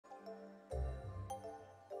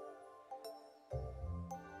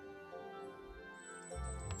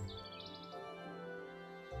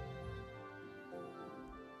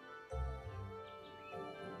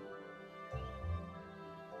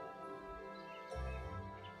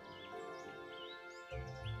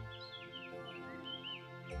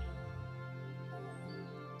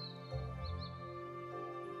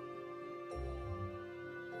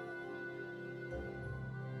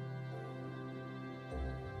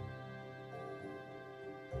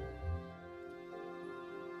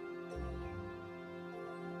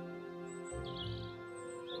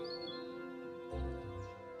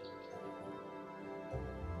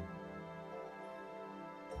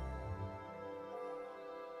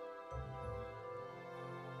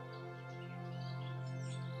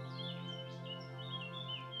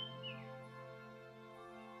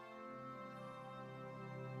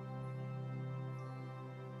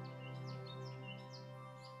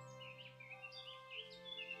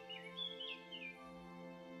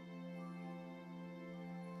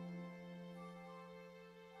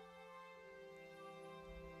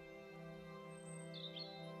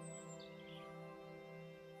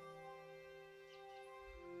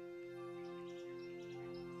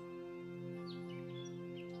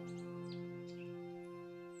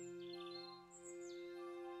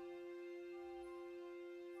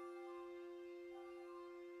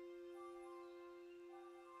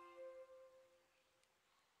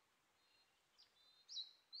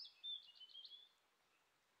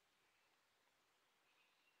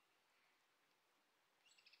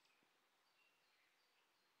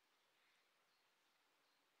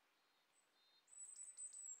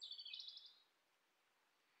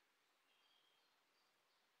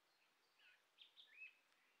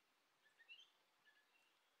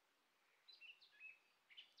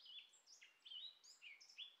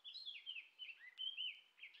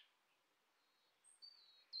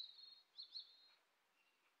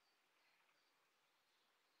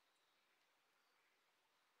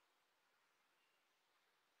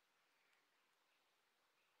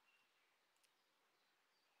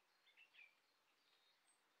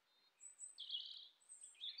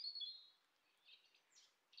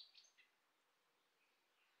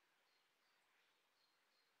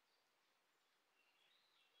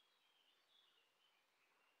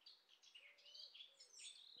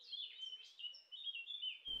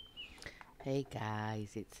Hey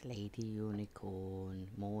guys, it's Lady Unicorn.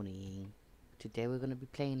 Morning. Today we're going to be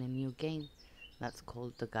playing a new game that's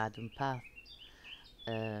called The Garden Path.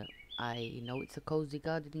 Uh, I know it's a cozy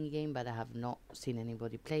gardening game, but I have not seen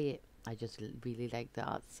anybody play it. I just really like the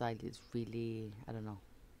art style. It's really, I don't know,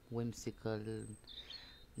 whimsical,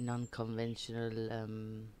 non-conventional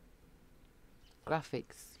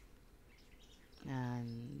graphics.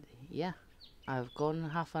 And yeah, I've gone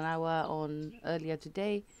half an hour on earlier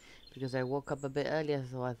today because I woke up a bit earlier,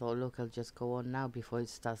 so I thought, look, I'll just go on now before it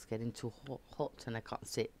starts getting too hot and I can't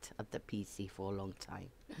sit at the PC for a long time.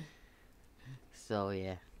 So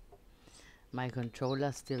yeah, my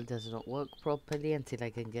controller still does not work properly until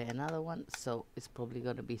I can get another one, so it's probably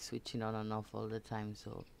gonna be switching on and off all the time,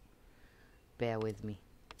 so bear with me.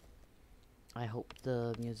 I hope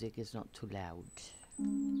the music is not too loud.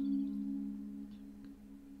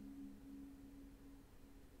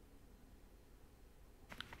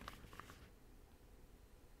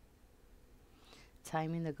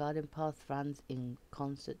 Time in the garden path runs in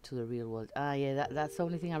concert to the real world. Ah, yeah, that's the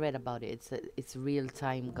only thing I read about it. It's real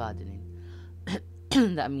time gardening.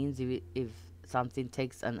 That means if something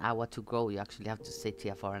takes an hour to grow, you actually have to sit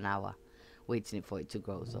here for an hour waiting for it to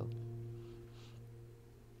grow. So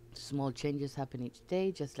small changes happen each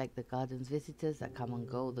day, just like the garden's visitors that come and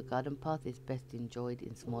go. The garden path is best enjoyed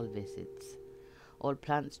in small visits. All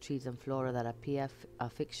plants, trees, and flora that appear are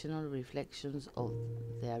fictional reflections of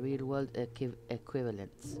their real world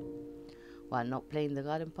equivalents. While not playing the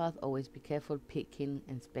garden path, always be careful picking,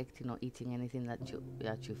 inspecting, or eating anything that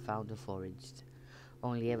you found or foraged.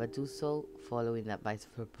 Only ever do so following the advice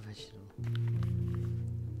of a professional.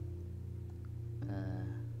 I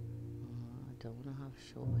don't want to have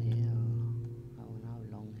short hair. I want to have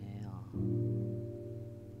long hair.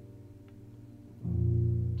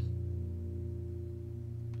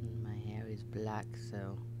 My hair is black,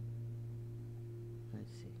 so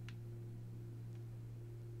let's see.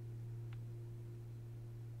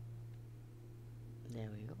 There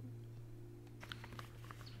we go.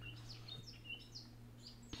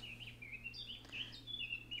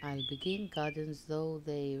 I'll begin gardens though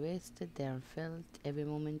they rested there and felt every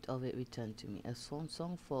moment of it returned to me. A swan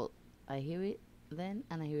song for I hear it then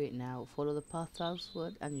and I hear it now. Follow the path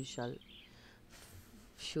southward and you shall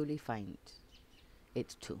surely find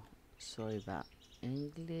it too. Sorry about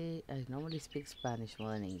English. I normally speak Spanish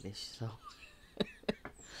more than English, so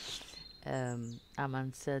I'm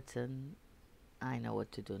uncertain. I know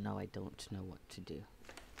what to do. Now I don't know what to do.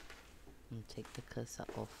 Take the cursor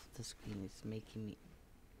off the screen. It's making me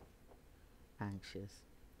anxious.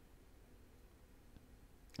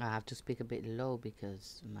 I have to speak a bit low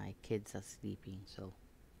because my kids are sleeping, so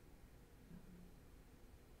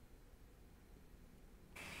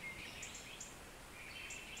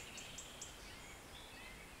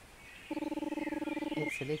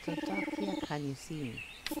it's a little dark here. Can you see me?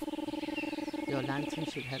 Your lantern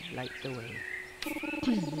should help light the way.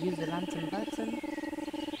 Use the lantern button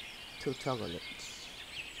to toggle it.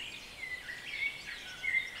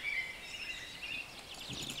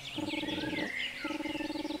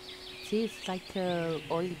 See, it's like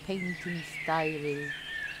oil painting style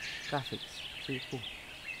graphics. Pretty cool.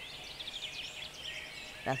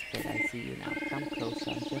 That's better. I see you now. Come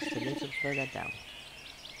closer. I'm just a little further down.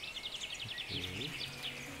 Okay.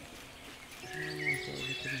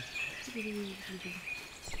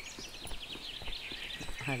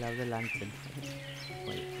 I love the lantern.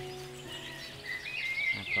 Wait.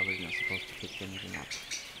 I'm probably not supposed to pick anything up.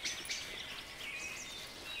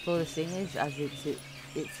 Well, the thing is, as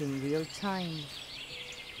it's in real time,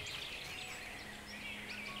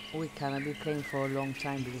 we cannot be playing for a long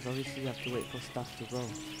time because obviously you have to wait for stuff to grow.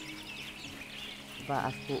 But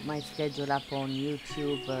I've put my schedule up on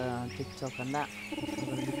YouTube, TikTok and that. I'm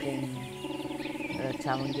going to be playing a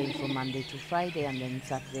town game from Monday to Friday, and then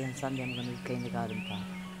Saturday and Sunday I'm going to be playing the garden path.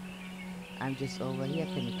 I'm just over here.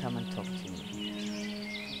 Can you come and talk to me?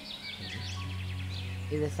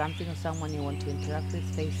 If there's something or someone you want to interact with,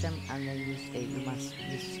 face them and then you must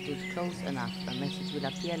stood close enough. A message will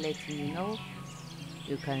appear letting you know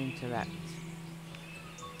you can interact.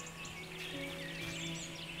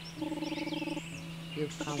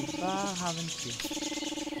 You've come far, haven't you?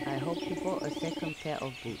 I hope you bought a second pair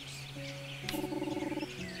of boots.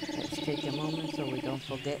 Let's take a moment so we don't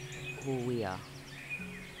forget who we are.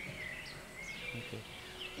 Okay.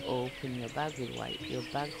 Open your bag will wipe. Your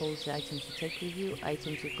bag holds the items you take with you.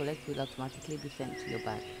 Items you collect will automatically be sent to your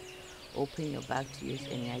bag. Open your bag to use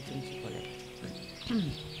any items you collect.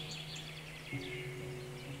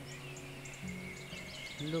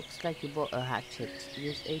 Looks like you bought a hatchet.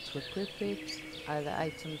 Use A to equip it. Other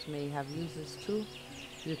items may have uses too.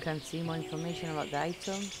 You can see more information about the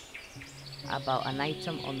item, about an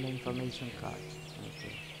item on the information card.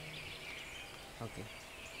 Okay. Okay.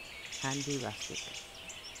 Handy rustic.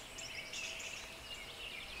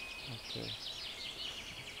 Okay.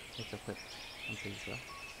 It's equipped. I'm pretty sure.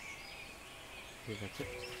 It's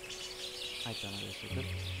equipped. I don't know if it's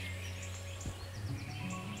equipped.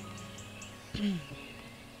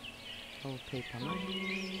 Oh, paper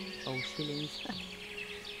money. Oh, shillings.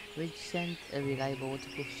 Rich scent, a reliable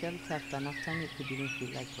waterproof shelf. After enough time, it could even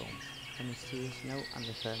feel like home. A mysterious note on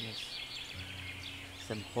the thermos.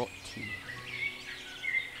 Some hot tea.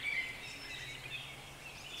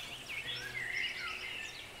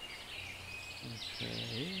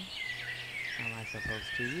 Okay. How am I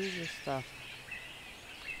supposed to use this stuff?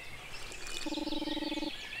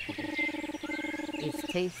 It's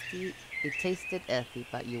tasty. It tasted earthy,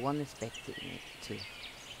 but you won't expect it to.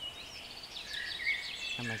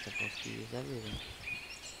 How am I supposed to use everything?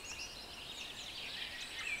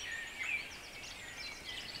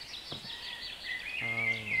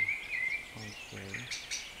 Oh, okay.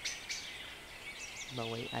 But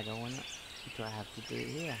wait, I don't wanna. Do I have to do it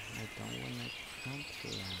here? I don't wanna come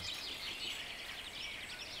here.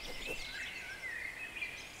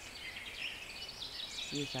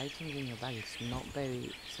 Use items in your bag. It's not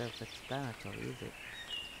very self-explanatory, is it?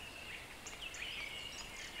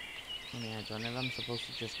 I mean, I don't know if I'm supposed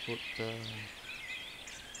to just put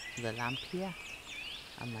the lamp here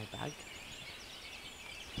on my bag.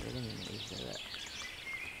 Wait a minute, is there a...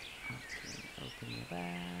 Okay, open your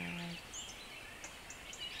bag.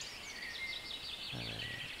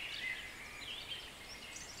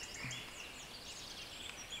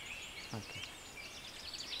 Okay.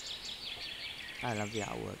 I love the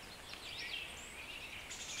artwork.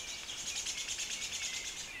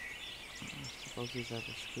 I suppose these are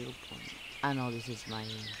the skill points. I know this is my...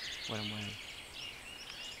 what I'm wearing.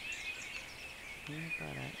 Yeah,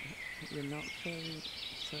 but you're not very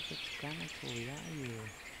self-explanatory, are you?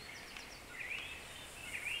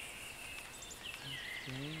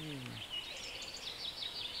 Okay.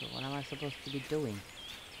 So what am I supposed to be doing?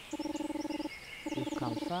 You've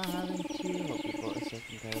come far, haven't you? Hope you bought a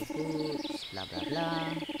second pair of boots, blah blah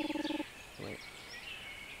blah. Wait.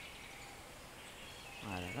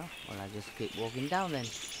 I don't know. Well, I just keep walking down then.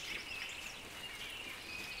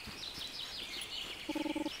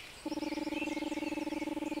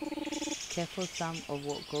 Careful, some of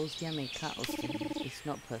what goes here may cut or sting. It's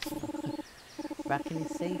not personal. Bracken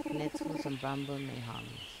is safe, nettles and bramble may harm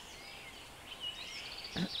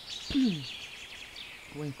you.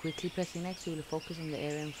 When quickly pressing X, you will focus on the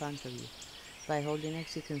area in front of you. By holding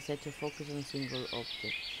X, you can set your focus on a single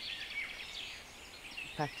object.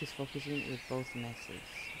 Practice focusing with both methods.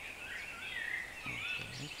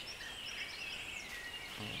 Okay.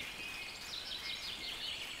 Oh.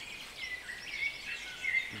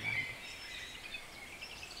 Right.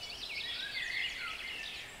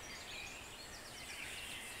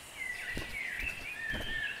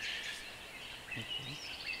 Okay.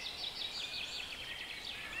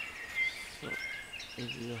 So, if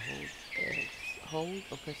you hold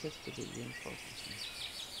or press X to begin focusing.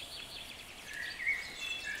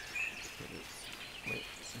 Wait,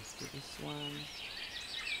 let's do this one.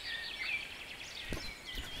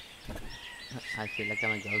 I feel like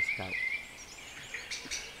I'm a Girl Scout.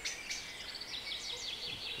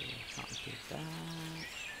 Okay, can't do that.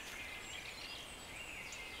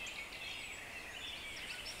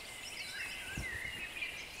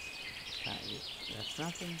 That's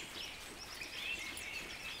nothing.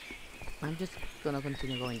 I'm just gonna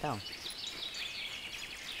continue going down.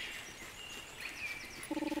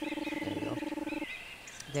 There we go.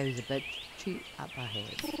 There is a bed tree up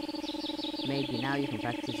ahead. Maybe now you can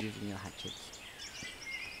practice using your hatchets.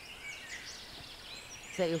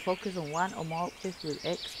 Set your focus on one or more objects with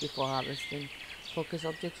X before harvesting. Focus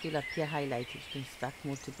objects will appear highlighted. You can stack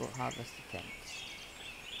multiple harvest attempts.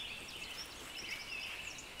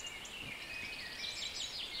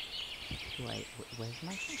 Where's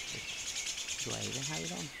my hatchet? Do I even have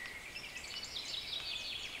it on?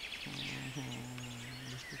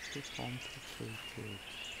 This is too complicated.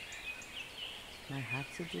 My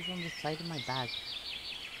hatchet is on the side of my bag.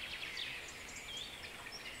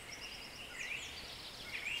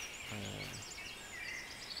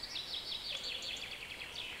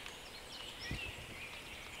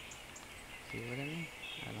 See what I mean?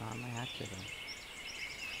 I don't have my hatchet on.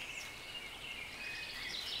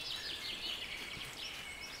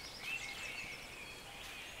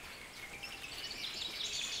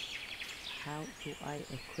 How do I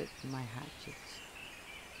equip my hatchet?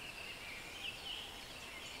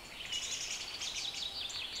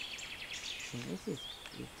 And this is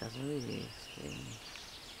It doesn't really explain.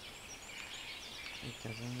 It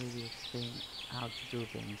doesn't really explain how to do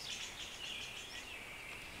things.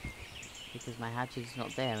 Because my hatchet is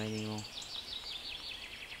not there anymore.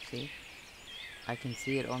 See? I can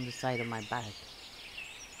see it on the side of my bag.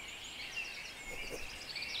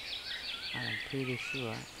 And I'm pretty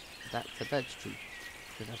sure that's a birch tree.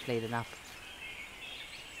 Because I've played enough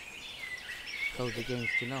cozy games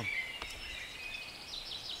to know.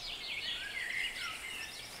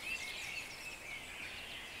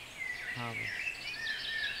 Harvest.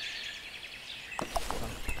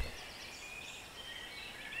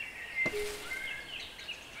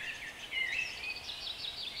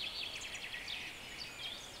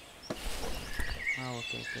 Oh,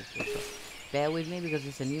 okay. So bear with me because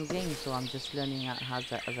it's a new game, so I'm just learning how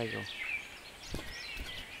to, as I go.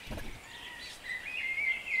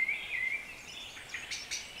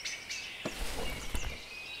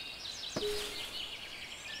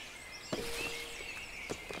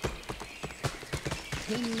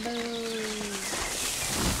 Timber!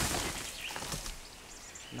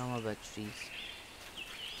 No more birch trees.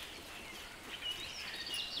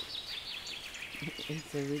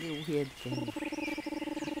 It's a really weird game.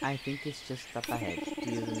 I think it's just up ahead.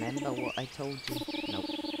 Do you remember what I told you? Nope.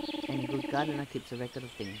 Any good gardener keeps a record of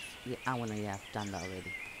things. Yeah, I've done that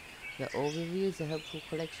already. The overview is a helpful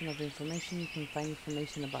collection of information. You can find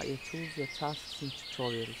information about your tools, your tasks, and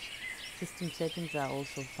tutorials. System settings are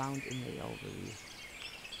also found in the overview.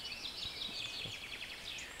 Okay.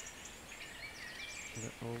 The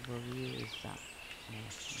overview is that. Oh,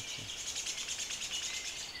 okay.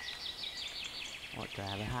 What, do I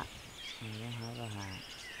have a hat? I don't have a hat.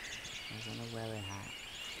 I'm gonna wear a hat.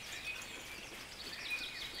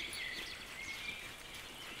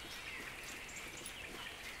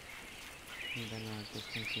 And then I'll just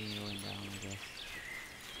continue going down, I guess.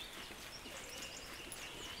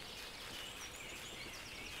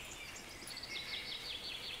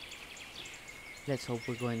 Let's hope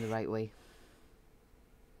we're going the right way.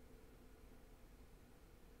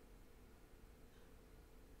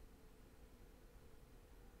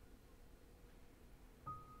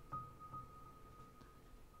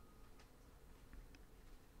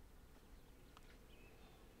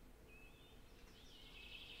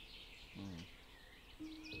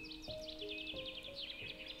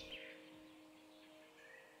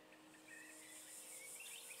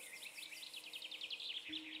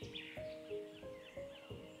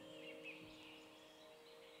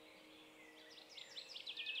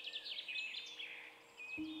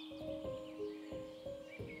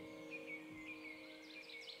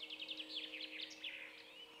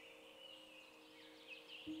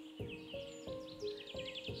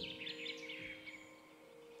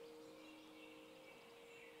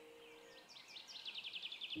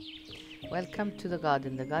 Welcome to the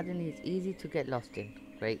garden. The garden is easy to get lost in.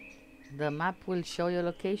 Great. The map will show your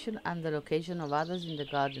location and the location of others in the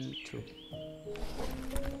garden too.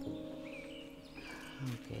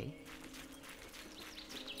 Okay.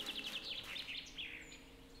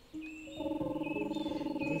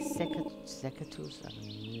 These secateurs, I've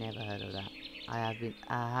never heard of that. I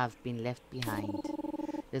have been left behind.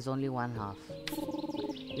 There's only one half.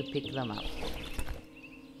 You pick them up.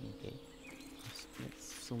 Okay.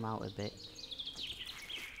 Let's zoom out a bit.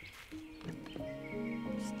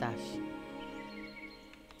 Stash.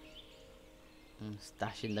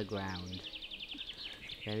 Stash in the ground.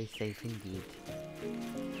 Very safe indeed.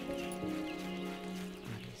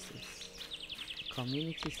 What is this?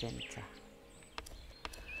 Community center.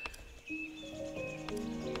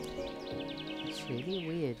 It's really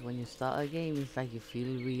weird when you start a game. It's like you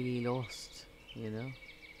feel really lost, you know.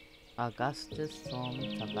 Augustus, Tom,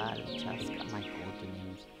 Tabal, Chaska, my god, the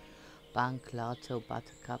names. Bank, Lato,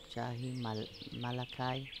 Buttercup, Jahi,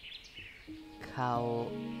 Malachi,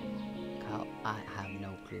 Cow, I have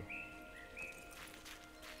no clue.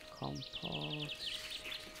 Compost.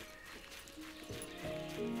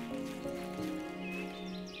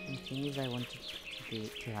 The thing is, I wanted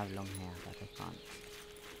to have long hair, but I can't.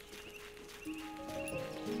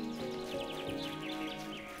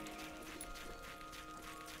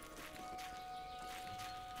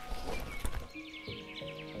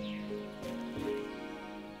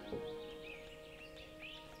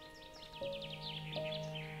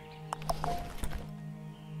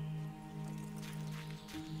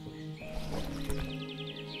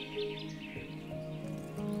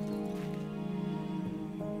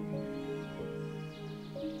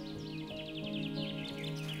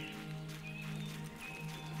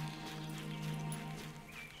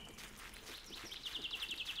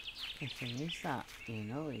 The thing is that, you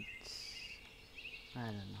know, it's, I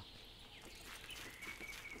don't know.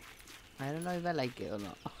 I don't know if I like it or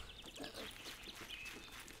not.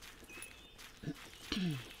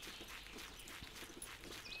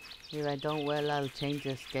 If I don't, well, I'll change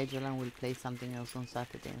the schedule and we'll play something else on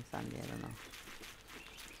Saturday and Sunday. I don't know.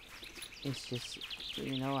 It's just,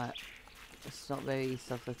 you know, it's not very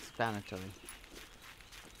self-explanatory.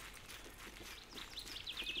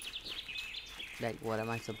 Like, what am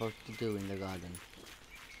I supposed to do in the garden?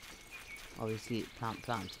 Obviously, plant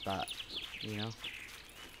plants, but, you know.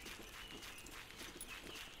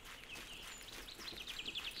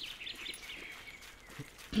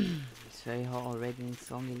 It's very hot already and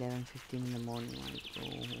it's only 11:15 in the morning. My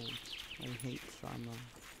God, I hate summer.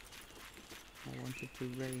 I want it to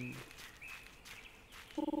rain.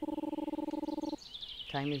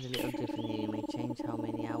 Time is a little different here. You may change how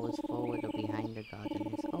many hours forward or behind the garden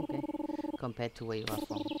is. Okay. Compared to where you are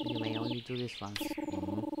from. You may only do this once.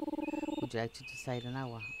 Would you like to decide an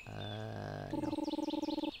hour? No.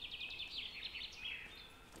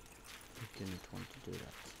 I didn't want to do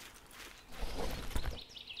that.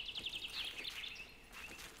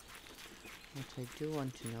 What I do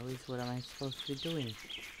want to know is what am I supposed to be doing?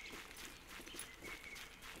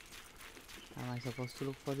 Am I supposed to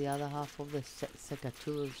look for the other half of the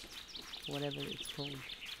secateurs? Whatever it's called.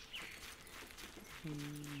 I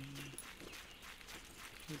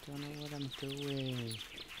don't know what I'm doing.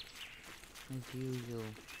 As usual.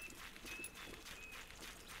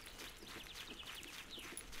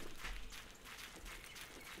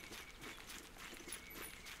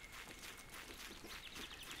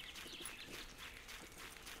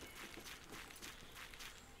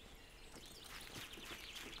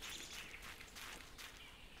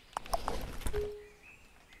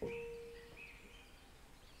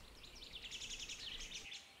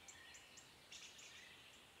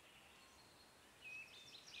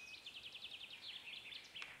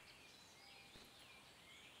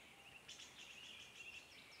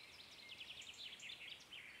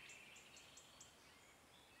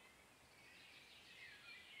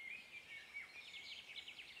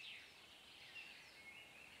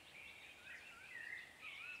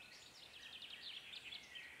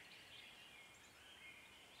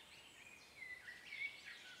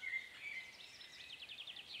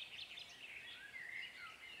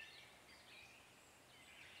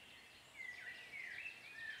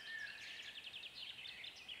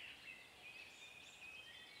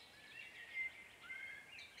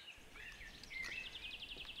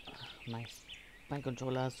 My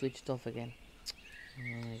controller has switched off again. Oh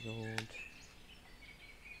my God.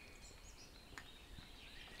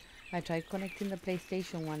 I tried connecting the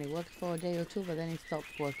PlayStation one. It worked for a day or two, but then it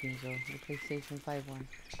stopped working. So the PlayStation 5 one.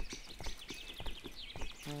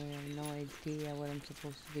 I have no idea what I'm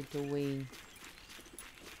supposed to be doing.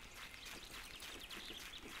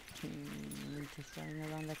 I'm just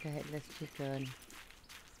running around like a headless chicken.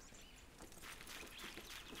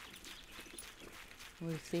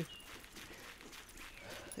 We'll see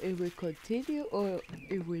if we continue or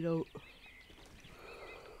if we don't.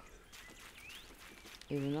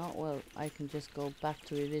 If not, well, I can just go back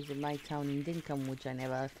to revisit my town in Dinkham, which I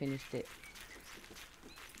never finished it.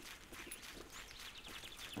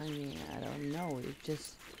 I mean, I don't know.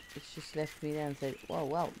 It's just left me there and said, "Whoa,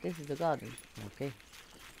 wow, this is the garden." Okay.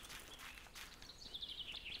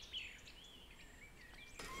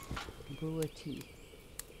 Brew a tea.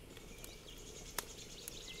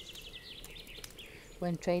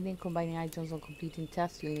 When trading, combining items or completing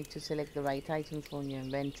tasks, you'll need to select the right items from your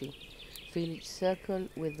inventory. Fill each circle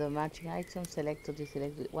with the matching item, select or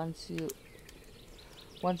deselect it. Once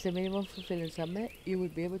the minimum fulfilled and submit, you will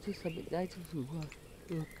be able to submit the items you want.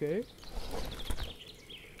 Okay.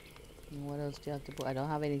 And what else do you have to put? I don't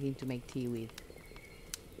have anything to make tea with.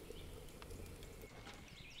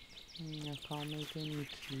 I can't make any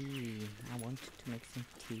tea. I wanted to make some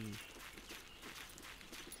tea.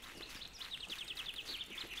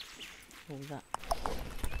 What was that?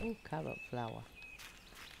 Oh, carrot flower.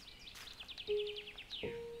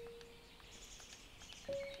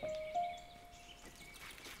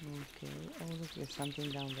 Okay. Oh, look, there's something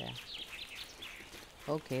down there.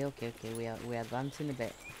 Okay. We're advancing a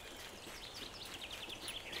bit.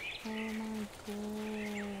 Oh my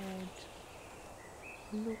God!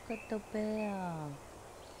 Look at the bear.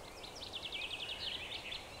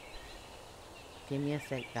 Give me a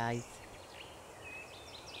sec, guys.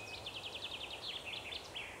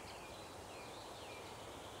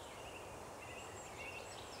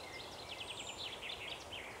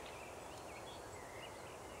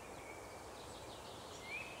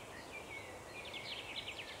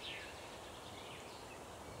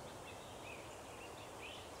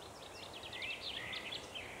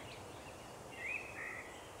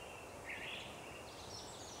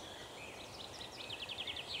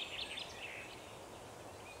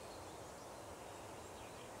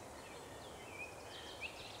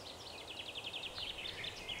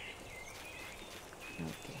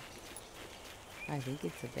 Okay. I think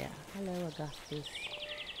it's a bear. Hello, Augustus.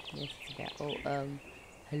 Yes, it's a bear. Oh,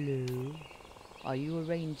 hello. Are you a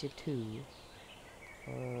ranger too?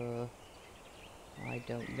 I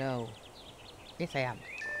don't know. Yes, I am.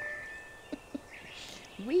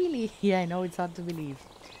 Really? Yeah, I know it's hard to believe.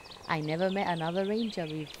 I never met another ranger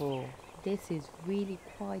before. This is really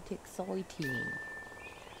quite exciting.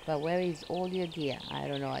 But where is all your gear? I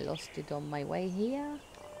don't know, I lost it on my way here.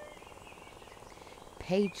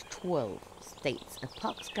 Page 12 states a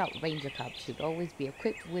Park Scout Ranger Cub should always be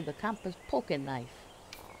equipped with a campus pocket knife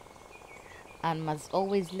and must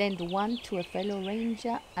always lend one to a fellow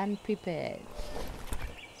ranger unprepared.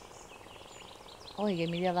 Oh, he gave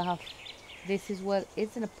me the other half. This is what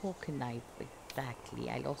isn't a pocket knife exactly.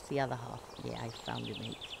 I lost the other half. Yeah, I found it,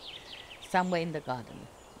 mate. Somewhere in the garden.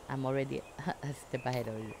 I'm already a step ahead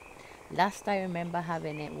of you. Last I remember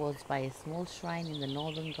having it was by a small shrine in the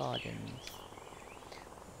northern gardens.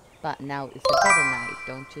 But now it's a better knife,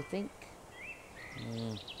 don't you think?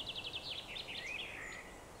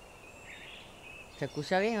 ¿Se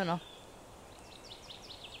escucha bien o no?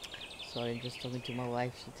 Sorry, I'm just talking to my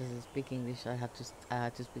wife. She doesn't speak English. I have to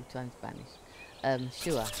speak to her in Spanish.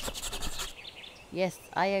 Sure. Yes,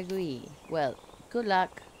 I agree. Well, good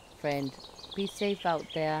luck, friend. Be safe out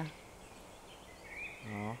there.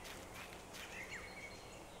 Oh.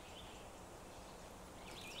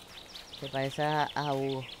 ¿Te parece a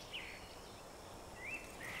Hugo?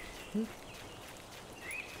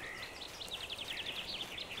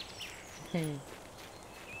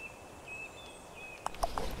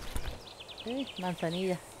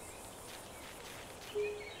 Manzanilla.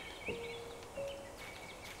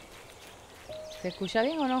 ¿Se escucha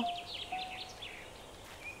bien o no?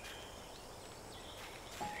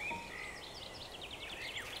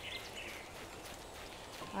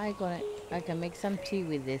 I can make some tea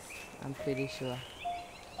with this, I'm pretty sure.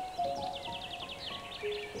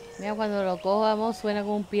 Mira, cuando lo cojamos suena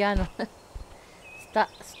como un piano.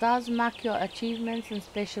 Stars mark your achievements and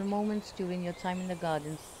special moments during your time in the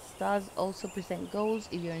gardens. Stars also present goals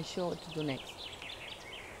if you're unsure what to do next.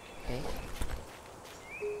 Okay.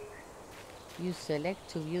 You select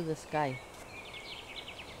to view the sky.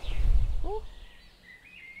 Oh.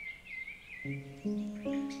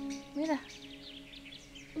 Mira.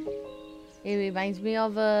 It reminds me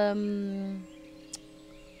of oh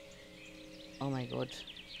my god,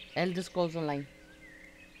 Elder Scrolls Online.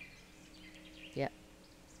 Yeah.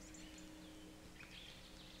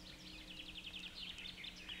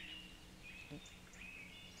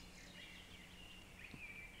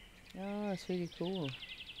 Oh, that's really cool.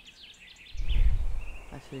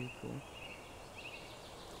 That's really cool.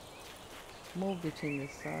 Move between the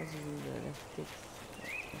stars using the left sticks.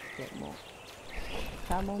 Let's get more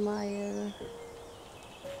chamomile.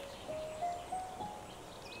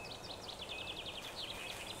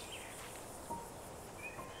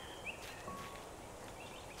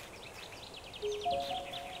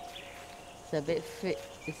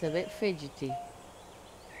 It's a bit fidgety.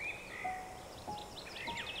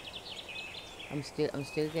 I'm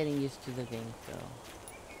still getting used to the game, so.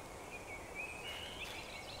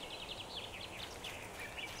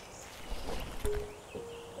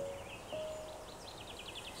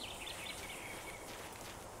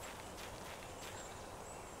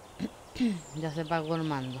 Ya se pagó el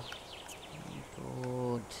mando.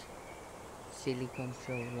 Good. Silly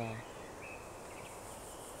controller.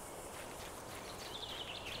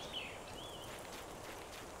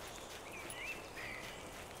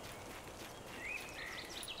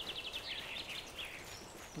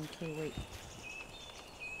 Okay, wait.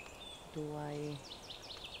 Do I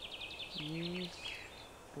use...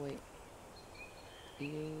 Wait.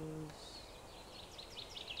 Use...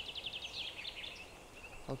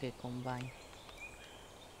 Okay, combine.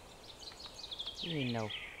 You know.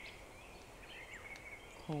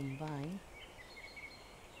 Combine.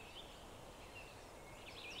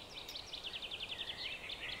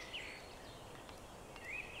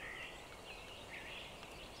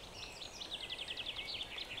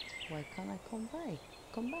 Why can't I combine?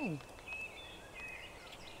 Combine.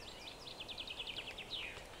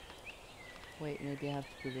 Wait, maybe I have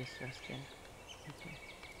to do this first then. Okay.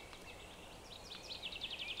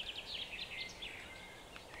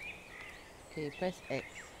 Okay, press X.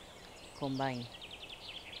 Combine.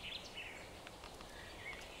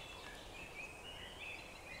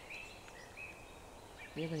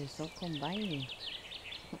 Yeah, but it's not combining.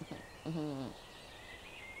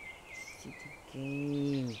 City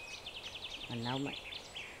game. And now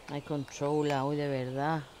my controller, oh, de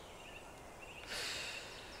verdad.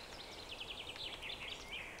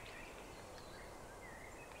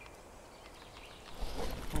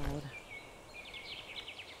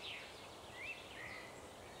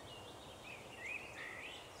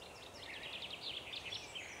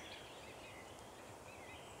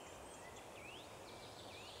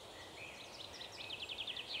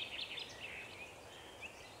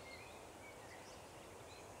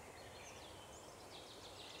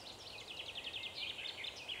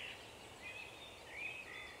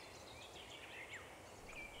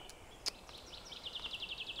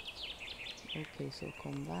 Okay, so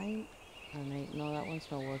combine. And no, that one's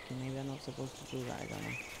not working. Maybe I'm not supposed to do that. I don't know.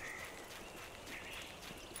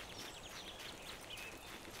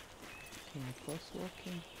 Okay, my cross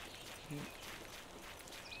working.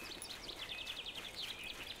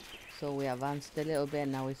 So we advanced a little bit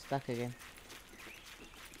and now we're stuck again.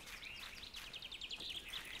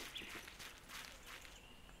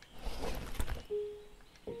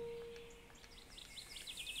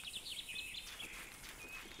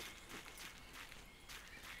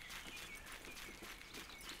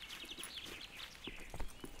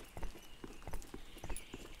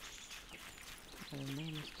 I don't know,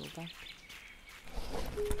 let's go back.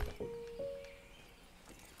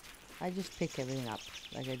 I just pick everything up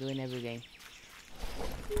like I do in every game.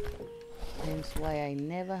 Hence why I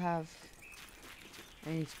never have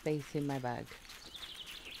any space in my bag.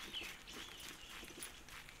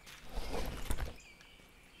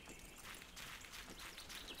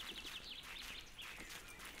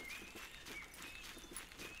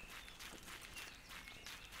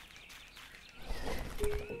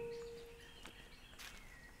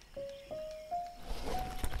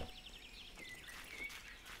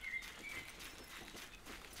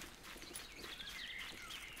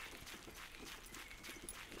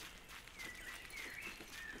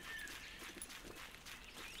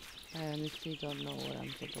 I honestly don't know what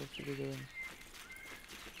I'm supposed to be doing.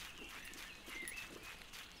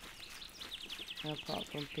 Apart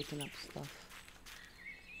from picking up stuff.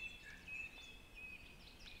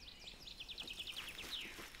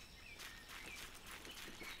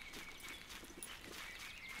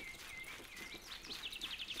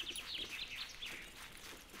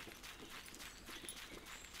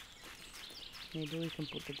 Maybe we can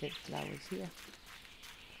put the dead flowers here.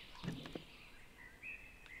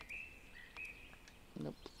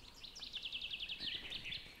 Nope.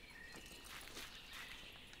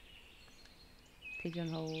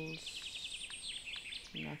 Pigeonholes.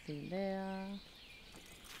 Nothing there.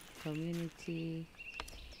 Community.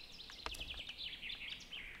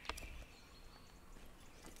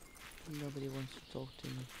 Nobody wants to talk to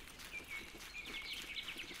me.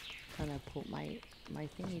 Can I put my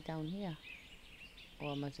thingy down here?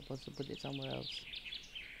 Or am I supposed to put it somewhere else?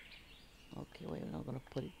 Okay, wait, we're not gonna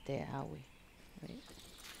put it there, are we? Wait.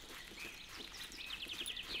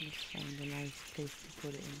 Let's find a nice place to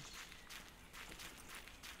put it in.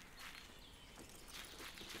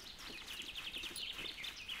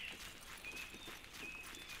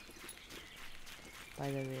 By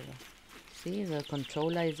the river. See, the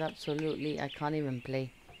controller is absolutely... I can't even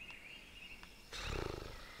play.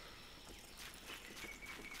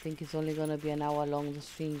 I think it's only gonna be an hour long, the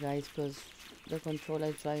stream, guys, because the controller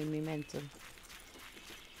is driving me mental.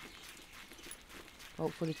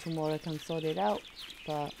 Hopefully tomorrow I can sort it out,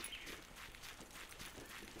 but...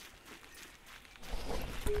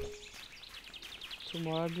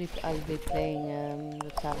 tomorrow I'll be playing the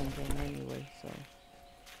tavern game anyway, so...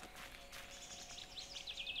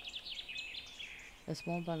 A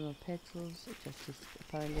small bundle of petals,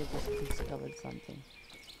 apparently just discovered something.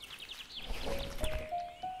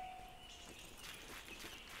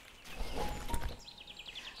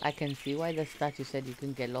 I can see why the statue said you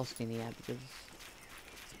can get lost in here, because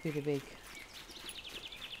it's pretty big.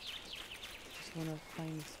 Just wanna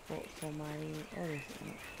find a spot for my... oh, there's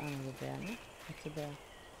another bear, no? That's a bear.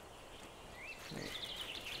 Wait.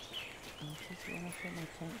 I just wanna put my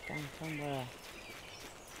tent down somewhere.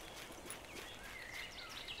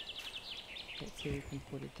 Let's see if we can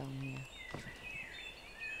put it down here.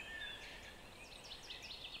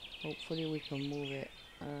 Hopefully we can move it.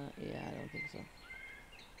 Yeah, I don't think so.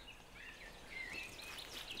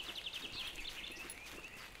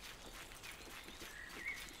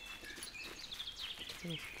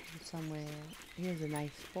 Let's put it somewhere. Here's a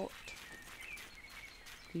nice spot.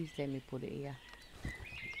 Please let me put it here.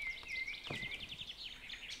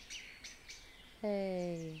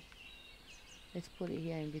 Hey! Let's put it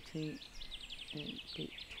here in between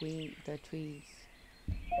the trees.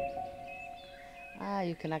 Ah,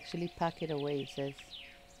 you can actually pack it away, it says.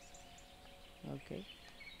 Okay.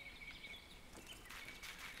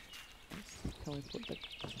 Can we put the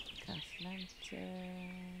gas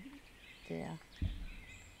lantern there?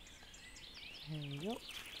 There we go.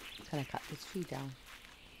 Can I cut this tree down?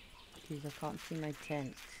 Please, I can't see my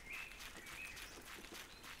tent.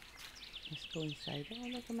 Let's go inside. Oh,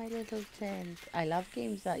 look at my little tent. I love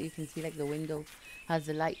games that you can see like the window has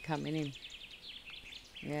the light coming in.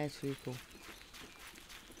 Yeah, it's really cool.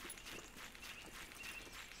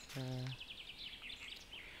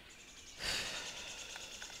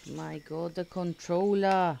 My god, the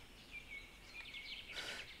controller.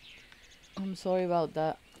 I'm sorry about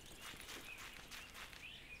that.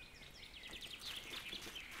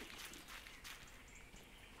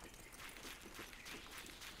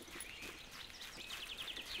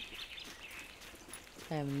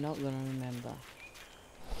 I am not gonna remember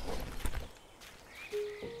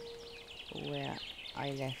where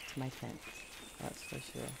I left my tent. That's for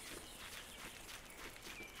sure.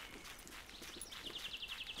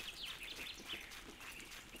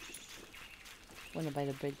 Wanna buy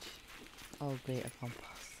the bridge? Oh great, a compass.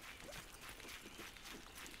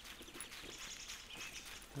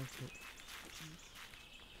 Okay,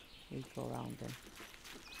 we go around then.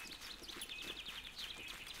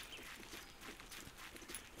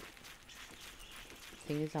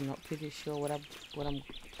 Thing is, I'm not pretty sure what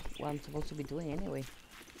I'm supposed to be doing anyway.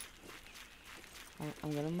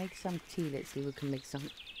 I'm gonna make some tea. Let's see if we can make some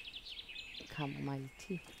chamomile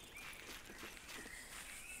tea.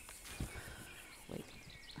 Wait,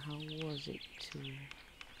 how was it to?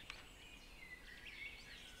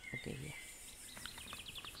 Okay, yeah.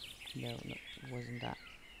 No, it wasn't that.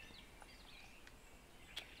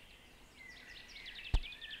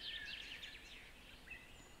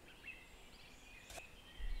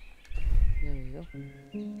 There we go.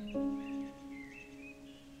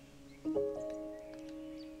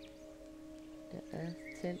 The earth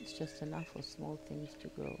tilts just enough for small things to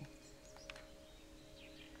grow.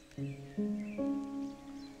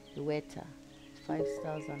 The water, 5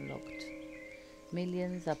 stars unlocked.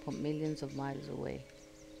 Millions upon millions of miles away.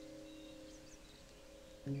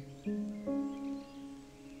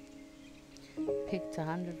 Picked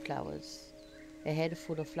 100 flowers. A head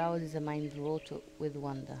full of flowers is a mind wrought with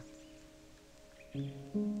wonder.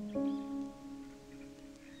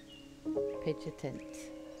 Pitch a tent.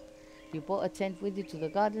 You brought a tent with you to the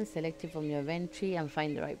garden, select it from your inventory and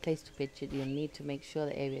find the right place to pitch it. You'll need to make sure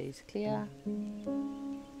the area is clear.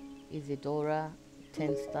 Isidora,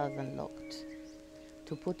 10 stars unlocked.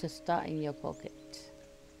 To put a star in your pocket.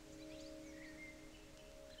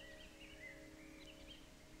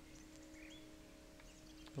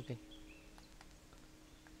 Okay.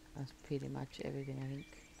 That's pretty much everything, I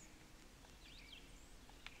think.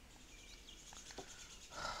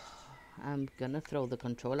 I'm gonna throw the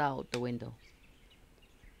controller out the window.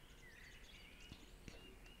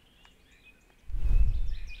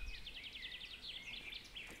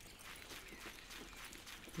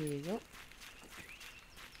 Here we go.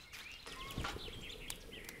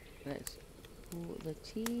 Let's put the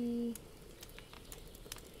tea.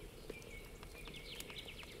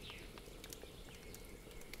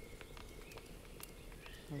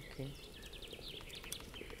 Okay.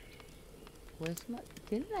 Where's my...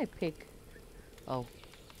 Didn't I pick... Oh,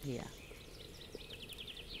 here.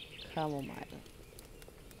 Chamomile.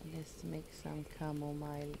 Let's make some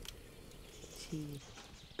chamomile tea.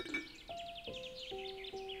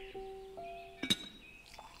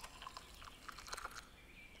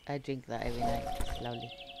 I drink that every night. It's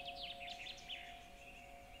lovely.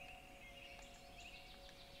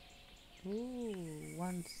 Ooh,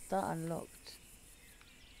 1 star unlocked.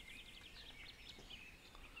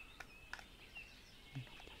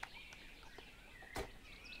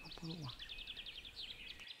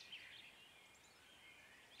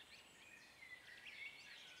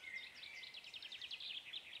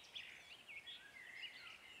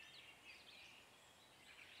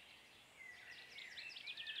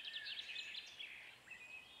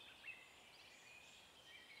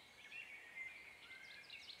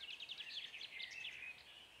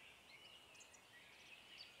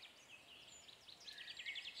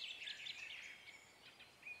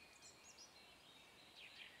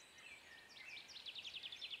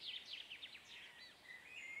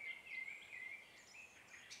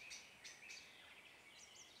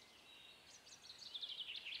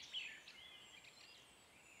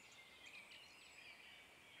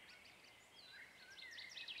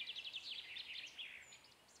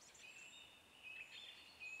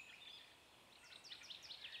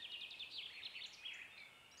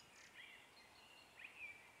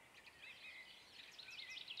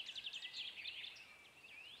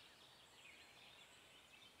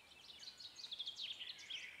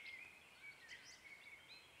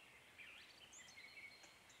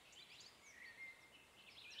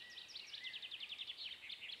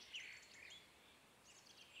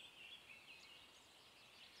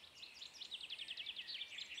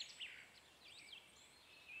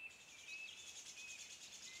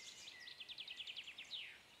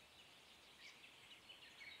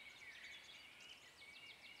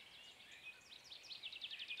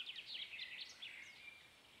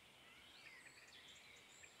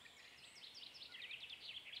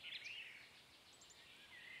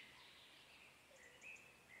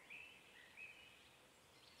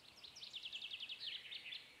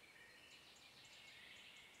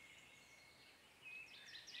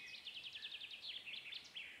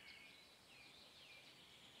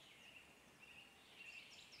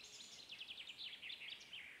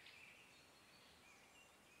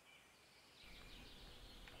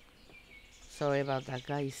 Sorry about that,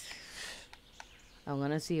 guys. I'm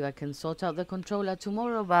gonna see if I can sort out the controller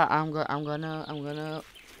tomorrow, but I'm gonna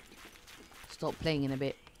stop playing in a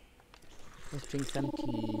bit. Let's drink some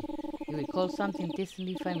tea. You recall something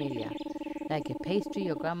distantly familiar, like a pastry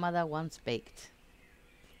your grandmother once baked.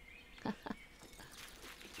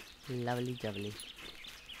 Lovely jubbly.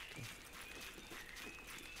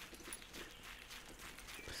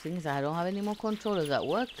 Things I don't have any more controllers at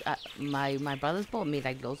work. My brothers bought me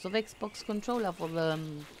like loads of Xbox controller for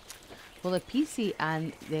the PC,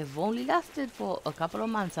 and they've only lasted for a couple of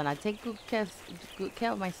months, and I take good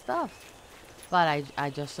care of my stuff. But I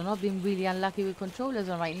just have not been really unlucky with controllers,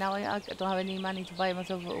 and right now I don't have any money to buy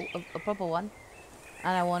myself a proper one,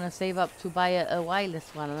 and I want to save up to buy a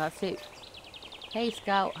wireless one, and that's it. Hey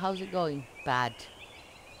Scout, how's it going? Bad.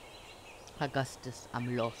 Augustus,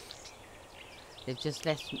 I'm lost. They've just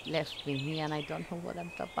left me here, and I don't know what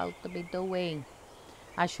I'm about to be doing.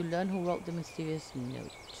 I should learn who wrote the mysterious note.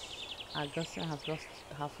 Augustus has lost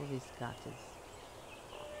half of his garters.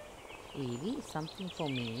 Really? Something for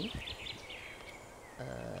me?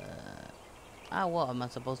 What am I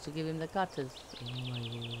supposed to give him the garters? Oh my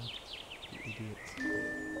lord, you idiot.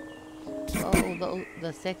 Oh,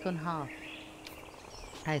 the second half.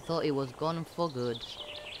 I thought it was gone for good.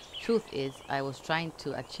 Truth is, I was trying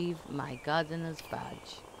to achieve my gardener's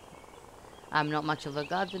badge. I'm not much of a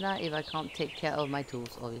gardener if I can't take care of my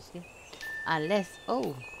tools, obviously. Unless,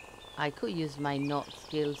 oh, I could use my knot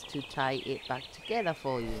skills to tie it back together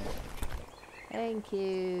for you. Thank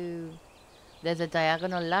you. There's a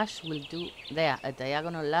diagonal lash will do. There, a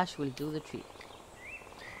diagonal lash will do the trick.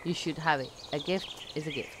 You should have it. A gift is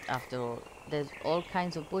a gift, after all. There's all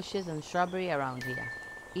kinds of bushes and shrubbery around here,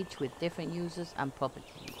 each with different uses and properties.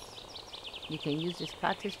 You can use this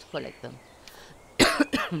cartridge to collect them.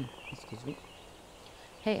 Excuse me.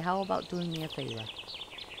 Hey, how about doing me a favor?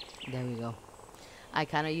 There we go. I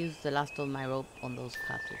cannot use the last of my rope on those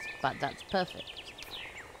cartridges, but that's perfect.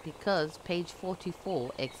 Because page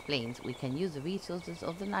 44 explains we can use the resources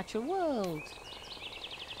of the natural world.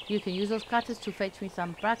 You can use those cutters to fetch me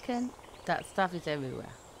some bracken. That stuff is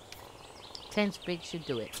everywhere. 10 sprigs should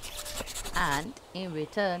do it. And in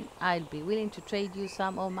return, I'll be willing to trade you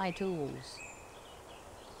some of my tools.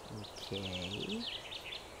 Okay.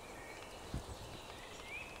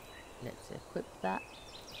 Let's equip that.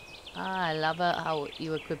 I love how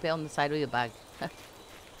you equip it on the side of your bag.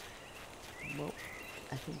 Well,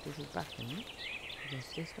 I think this is bracken, right? Is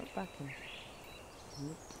this not bracken?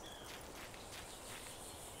 Nope.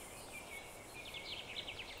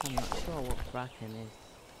 I'm not sure what bracken is.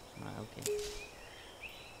 Right, okay.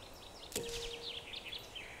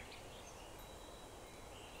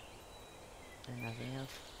 And nothing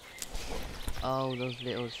else? Oh, those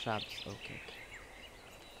little shrubs. Okay.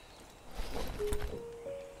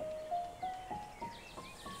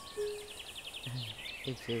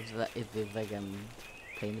 It feels like I'm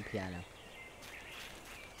playing the piano.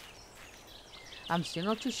 I'm still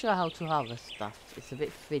not too sure how to harvest stuff. It's a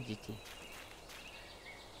bit fidgety.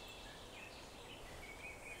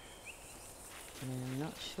 I'm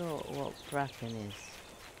not sure what bracken is.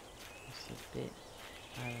 It's a bit...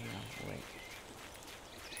 I don't know. Wait.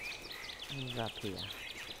 Who's up here?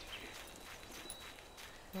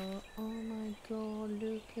 Oh my god,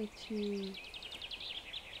 look at you.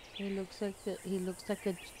 He looks like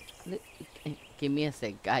a... Give me a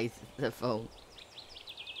sec, guys. The phone.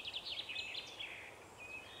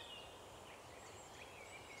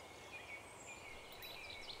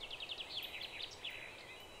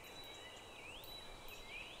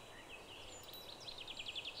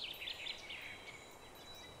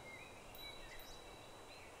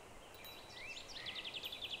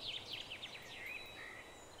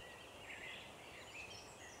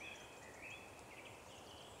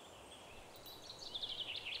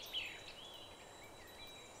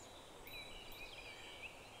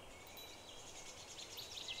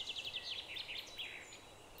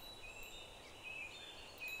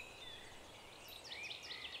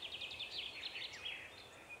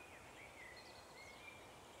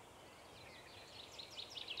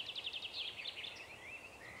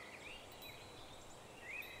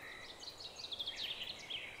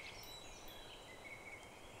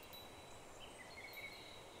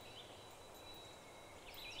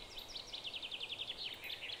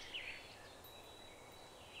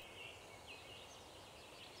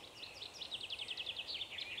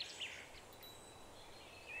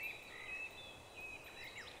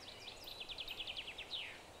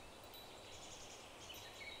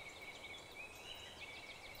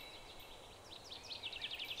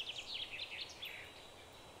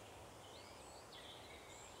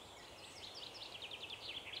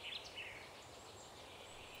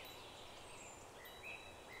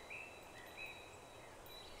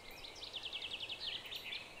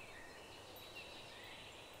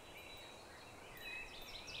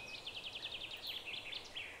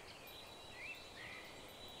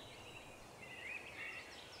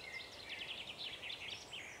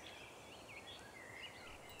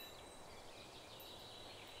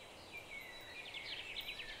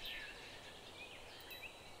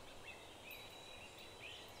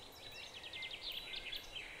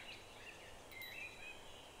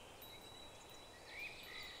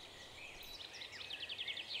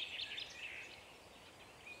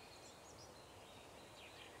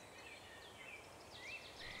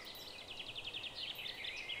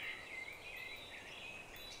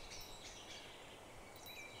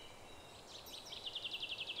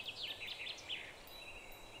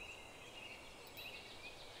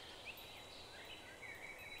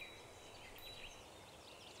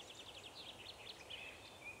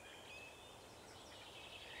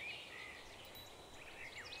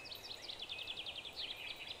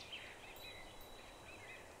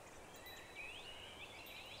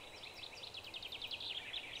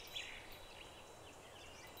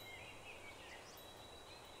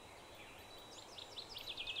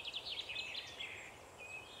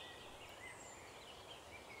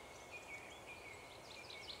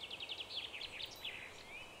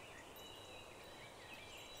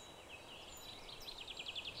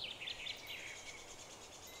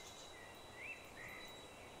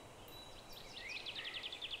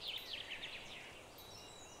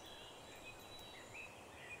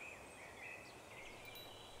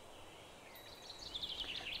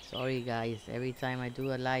 Sorry guys, every time I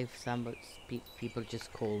do a live, people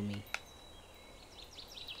just call me.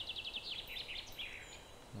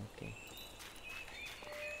 Okay.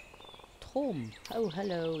 Tom, oh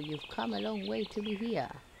hello, you've come a long way to be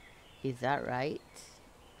here. Is that right?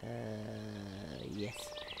 Yes.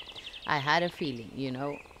 I had a feeling, you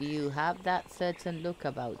know, you have that certain look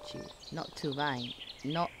about you. Not to mind.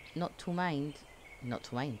 Not to mind. Not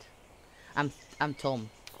to mind. I'm Tom.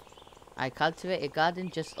 I cultivate a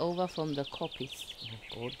garden just over from the coppice.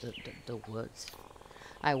 Oh God, the words.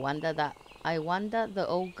 I wonder the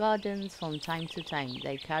old gardens from time to time.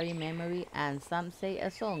 They carry memory and some say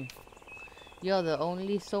a song. You're the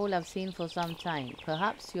only soul I've seen for some time.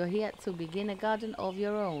 Perhaps you're here to begin a garden of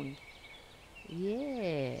your own.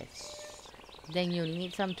 Yes. Then you'll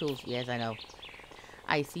need some tools. Yes, I know.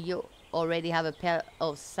 I see you already have a pair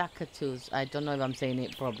of sucker tools. I don't know if I'm saying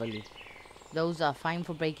it properly. Those are fine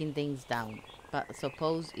for breaking things down. But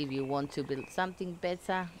suppose if you want to build something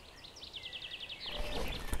better...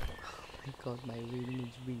 Oh my God, my reading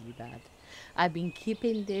is really bad. I've been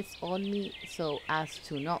keeping this on me so as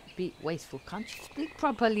to not be wasteful. Can't you speak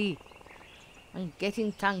properly? I'm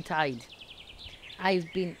getting tongue-tied.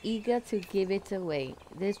 I've been eager to give it away.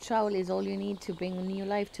 This trowel is all you need to bring new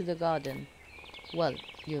life to the garden. Well,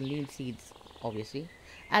 you'll need seeds, obviously.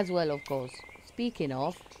 As well, of course. Speaking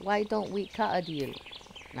of, why don't we cut a deal?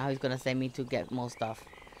 Now he's gonna send me to get more stuff.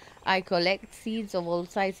 I collect seeds of all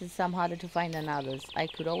sizes, some harder to find than others. I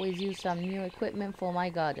could always use some new equipment for my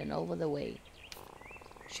garden over the way.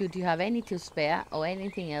 Should you have any to spare or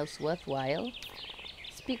anything else worthwhile,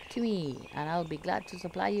 speak to me and I'll be glad to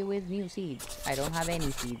supply you with new seeds. I don't have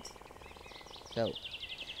any seeds. So,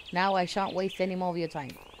 now I shan't waste any more of your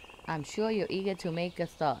time. I'm sure you're eager to make a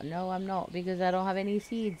start. No, I'm not, because I don't have any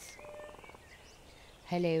seeds.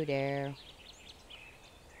 Hello there.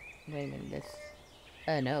 Wait a minute, this...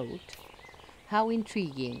 a note? How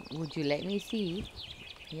intriguing. Would you let me see?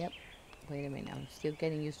 Yep. Wait a minute, I'm still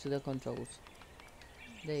getting used to the controls.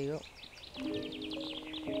 There you go.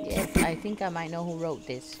 Yes, I think I might know who wrote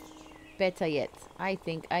this. Better yet, I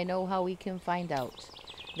think I know how we can find out.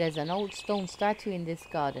 There's an old stone statue in this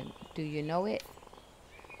garden. Do you know it?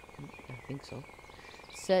 I think so.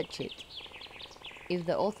 Search it. If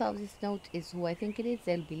the author of this note is who I think it is,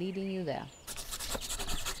 they'll be leading you there.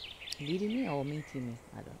 Leading me or meeting me?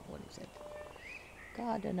 I don't know what he said.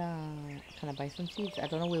 Gardener. Can I buy some seeds? I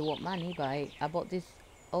don't know with what money, but I bought this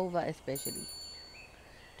over especially.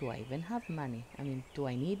 Do I even have money? I mean, do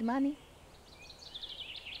I need money?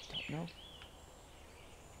 Don't know.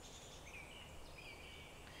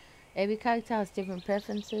 Every character has different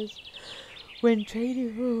preferences. When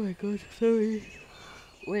trading, oh my God, sorry.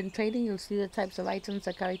 When trading, you'll see the types of items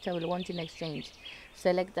a character will want in exchange.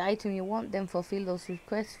 Select the item you want, then fulfill those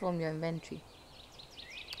requests from your inventory.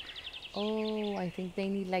 Oh, I think they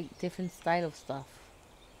need like different style of stuff.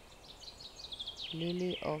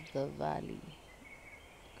 Lily of the Valley.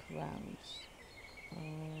 Crowns.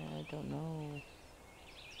 I don't know.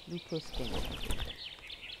 Lupus skin.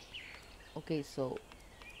 Okay, so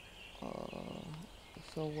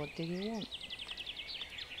what did you want?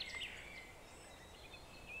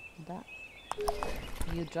 That.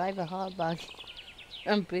 You drive a hard buggy.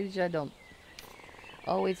 I'm pretty sure I don't.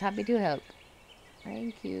 Always happy to help.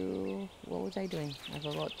 Thank you. What was I doing? I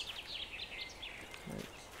forgot. Wait.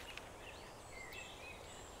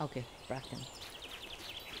 Okay, bracken.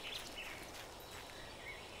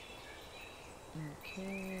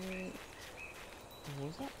 Okay. What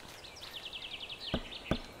was that?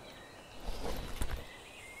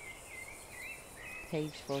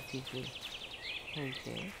 Page 43.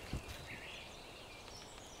 Okay.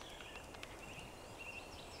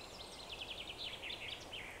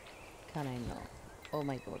 Can I know? Oh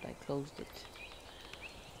my God, I closed it.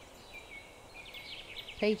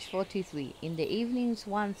 Page 43. In the evenings,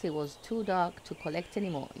 once it was too dark to collect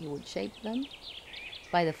anymore, you would shape them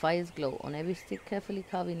by the fire's glow. On every stick, carefully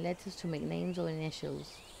carving letters to make names or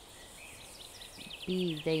initials.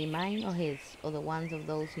 Be they mine or his, or the ones of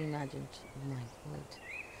those he imagined. Oh my God.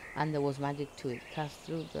 And there was magic to it, cast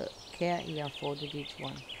through the care he afforded each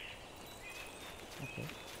one. Okay.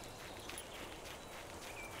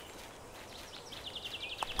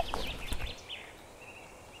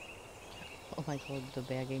 Oh my God, the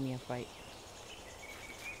bear gave me a fright.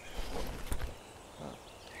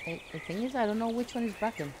 The thing is, I don't know which one is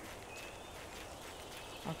bracken.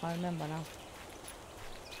 I can't remember now.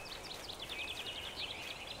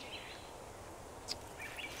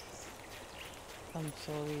 I'm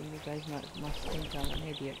sorry, you guys must think I'm an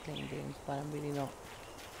idiot playing games, but I'm really not.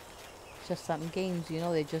 It's just some games, you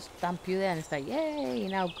know, they just dump you there and it's like, yay,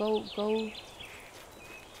 now go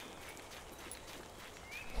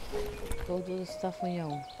go do the stuff on your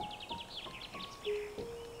own.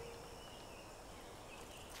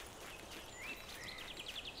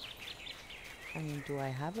 I mean, do I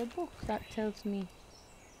have a book that tells me?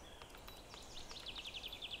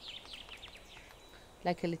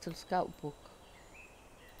 Like a little scout book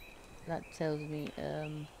that tells me,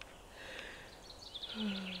 I'm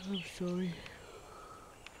sorry.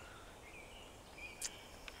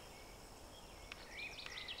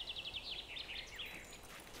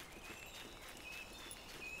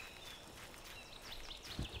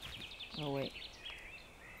 Oh wait,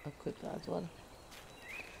 equip that as well.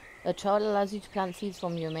 A trowel allows you to plant seeds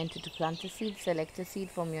from your inventory. To plant a seed, select a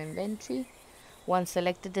seed from your inventory. Once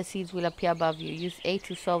selected, the seeds will appear above you. Use A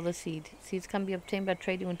to solve the seed. Seeds can be obtained by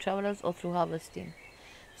trading with travelers or through harvesting.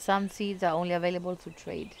 Some seeds are only available through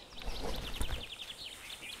trade.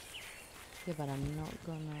 Yeah, but I'm not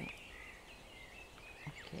gonna...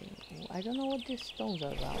 Okay, I don't know what these stones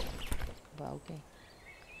are about, but okay.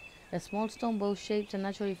 A small stone both shapes and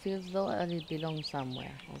naturally feels though it belongs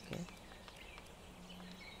somewhere. Okay.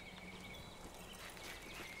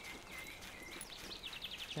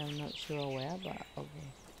 So I'm not sure where, but okay.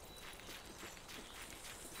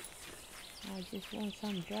 I just want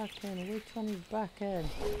some bracken. Which one is bracken?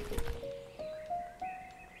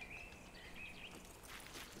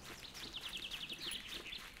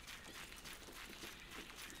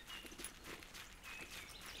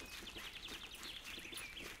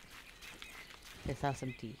 Let's have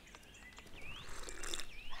some tea.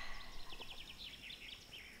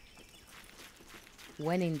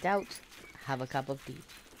 When in doubt, have a cup of tea.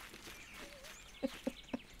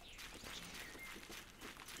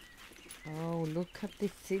 Oh, look at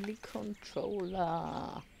this silly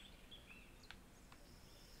controller.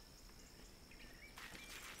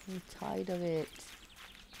 I'm tired of it.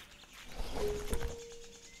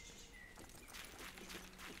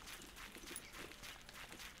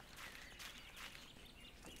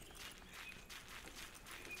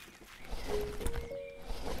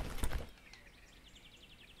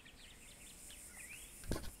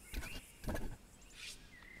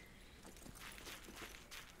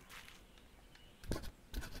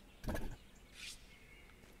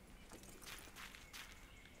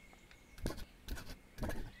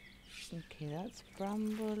 Okay, that's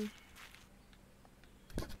bramble.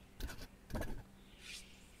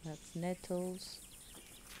 That's nettles.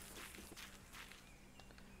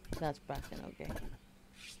 That's bracken, okay.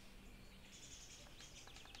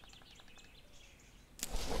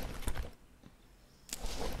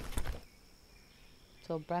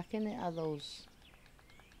 So bracken are those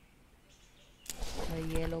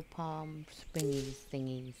the yellow palm springies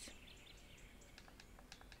thingies.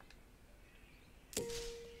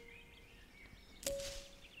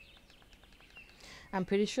 I'm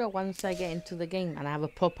pretty sure once I get into the game and I have a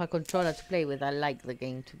proper controller to play with, I like the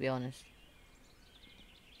game, to be honest.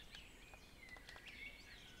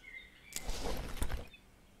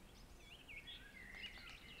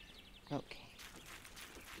 Okay.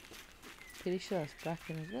 Pretty sure it's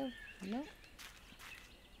bracken as well. No?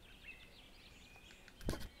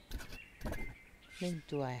 Then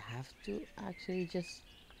do I have to actually just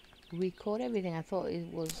record everything? I thought it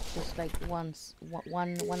was just like one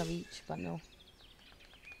of each, but no.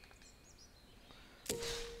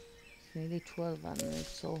 It's nearly 12 and it's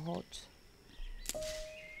so hot.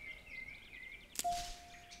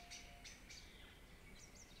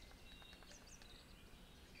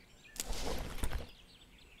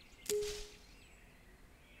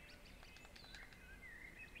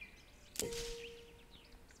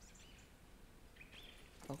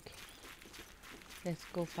 Okay, let's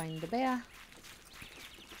go find the bear.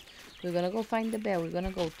 We're gonna go find the bear. We're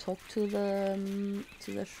gonna go talk to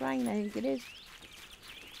the shrine, I think it is,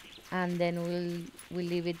 and then we'll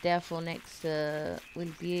leave it there for next.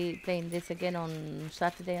 We'll be playing this again on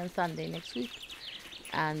Saturday and Sunday next week,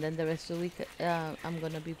 and then the rest of the week I'm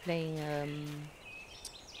gonna be playing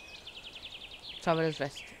Traveler's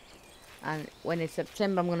Rest. And when it's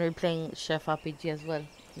September, I'm gonna be playing Chef RPG as well.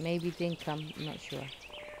 Maybe Dinkum, I'm not sure.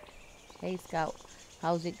 Hey Scout,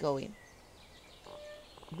 how's it going?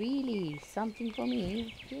 Really? Something for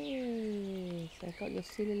me? Yes, I got your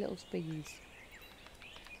silly little spiggies.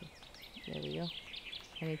 Okay, there we go.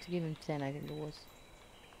 I need to give him 10, I think it was.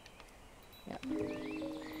 Yeah.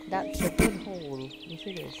 That's a good haul. Yes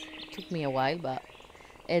it is. It took me a while, but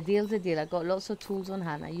a deal's a deal. I got lots of tools on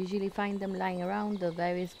hand. I usually find them lying around the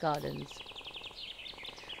various gardens.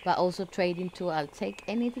 But also trading too. I'll take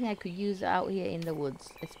anything I could use out here in the woods,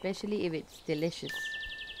 especially if it's delicious.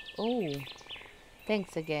 Oh,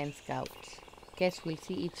 thanks again, Scout. Guess we'll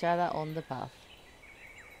see each other on the path.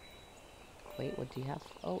 Wait, what do you have?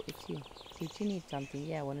 Oh, it's you. Did you need something?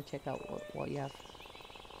 Yeah, I want to check out what you have.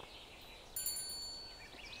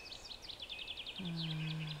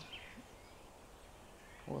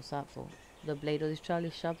 What's that for? The blade of this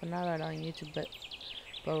Charlie sharpener allowing you to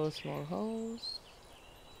borrow small holes.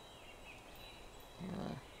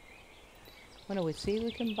 Well, we see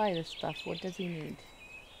we can buy the stuff. What does he need?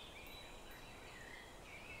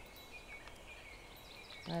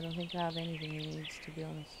 I don't think I have anything he needs, to be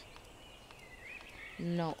honest.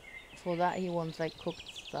 No, for that he wants like cooked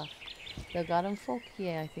stuff. The garden fork,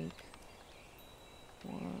 yeah, I think.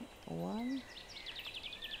 One.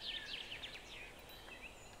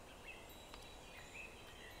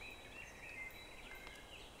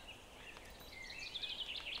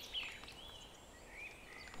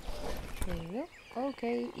 There you go.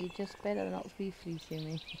 Okay, you just better not be fleecing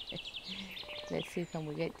me. Let's see, can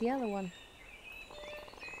we get the other one?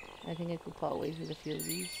 I think I could part ways with a few of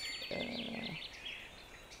these.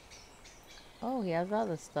 Oh, he has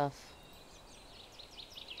other stuff.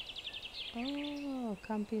 Oh,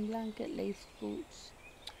 camping blanket, lace boots.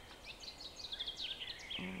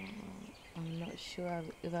 I'm not sure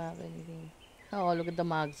if I have anything. Oh, look at the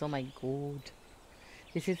mugs. Oh my god.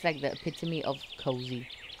 This is like the epitome of cozy.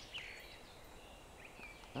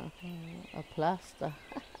 A plaster.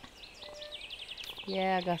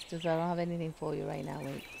 Yeah, Augustus, I don't have anything for you right now.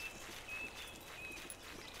 Wait.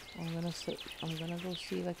 I'm gonna go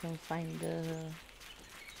see if I can find the...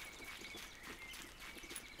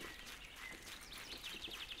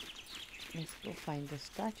 Let's go find the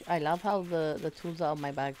statue. I love how the tools are on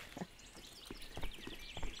my bag.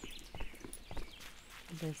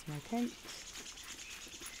 There's my tent.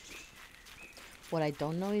 What I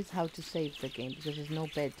don't know is how to save the game because there's no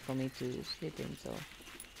bed for me to sleep in, so...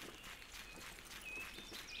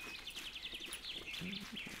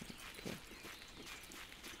 Okay.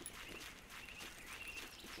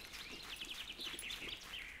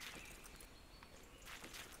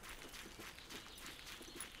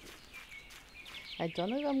 I don't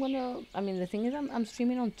know if I'm gonna... I mean, the thing is I'm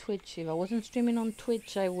streaming on Twitch. If I wasn't streaming on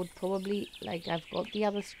Twitch, I would probably... Like, I've got the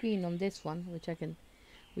other screen on this one, which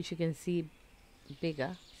you can see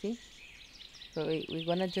bigger. See? So we're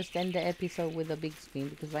gonna just end the episode with a big screen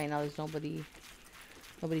because right now there's nobody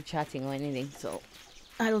chatting or anything, so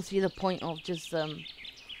I don't see the point of just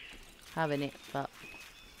having it. But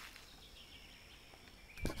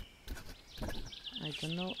I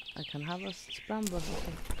don't know. I can harvest bramble.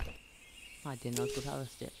 Okay. I did not could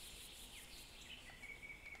harvest it.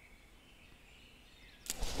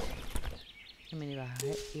 I mean,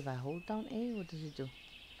 if I hold down A, what does it do?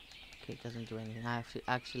 Okay, it doesn't do anything. I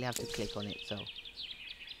actually have to click on it. So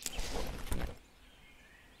yeah.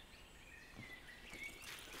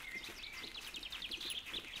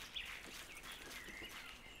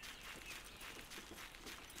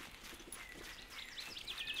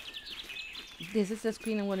 This is the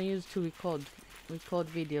screen I'm going to use to record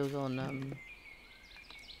videos on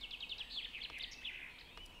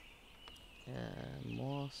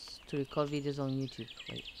moss, to record videos on YouTube.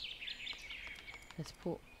 Wait, let's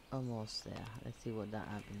put a moss there. Let's see what that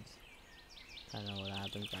happens. I don't know what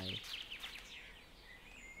happens.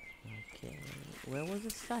 Okay, where was the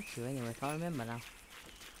statue anyway? I can't remember now.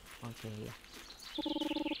 Okay, yeah.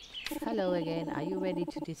 Hello again. Are you ready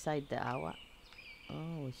to decide the hour?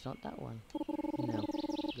 Oh, it's not that one. No,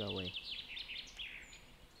 go away.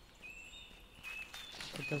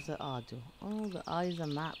 What does the R do? Oh, the R is a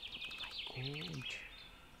map. Oh my god.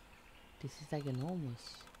 This is like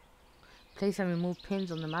enormous. Place and remove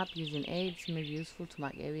pins on the map using aids may be useful to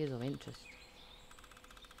mark areas of interest.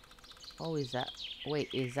 Oh, is that... Wait,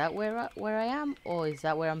 is that where I am? Or is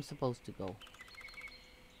that where I'm supposed to go?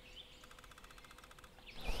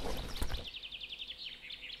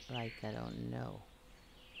 Like, I don't know.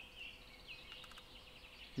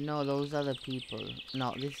 No, those are the people.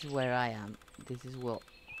 No, this is where I am. This is what...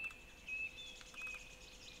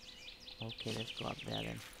 Okay, let's go up there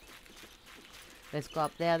then. Let's go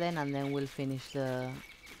up there then, and then we'll finish the...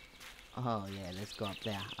 Oh, yeah, let's go up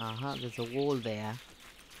there. There's a wall there.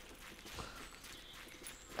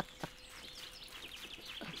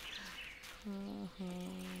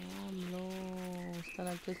 I'm lost, and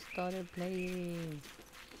I just started playing.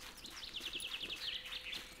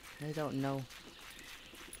 I don't know.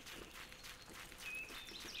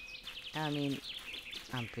 I mean,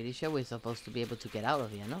 I'm pretty sure we're supposed to be able to get out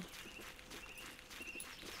of here, no?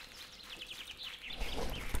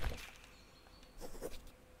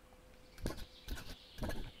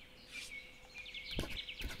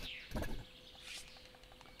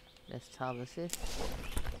 Let's harvest this.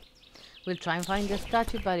 We'll try and find the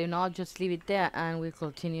statue, but you know, I'll just leave it there and we'll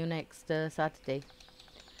continue next Saturday.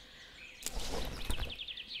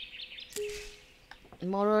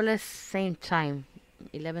 More or less same time,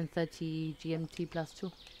 11:30 GMT plus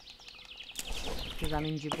 2. Because I'm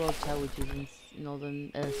in Gibraltar, which is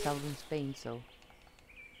in southern Spain, so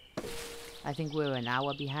I think we're an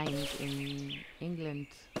hour behind in England,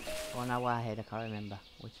 or an hour ahead. I can't remember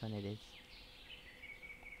which one it is.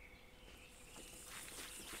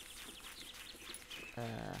 I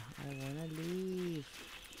wanna leave.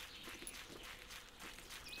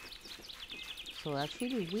 So that's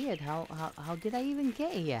really weird. How did I even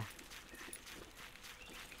get here?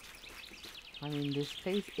 I mean, this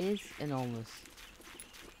place is enormous.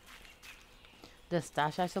 The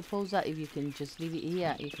stash, I suppose that if you can just leave it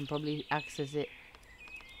here, you can probably access it.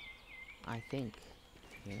 I think,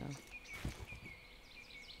 you know,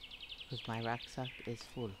 because my rucksack is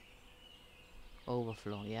full.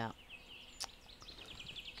 Overflow, yeah.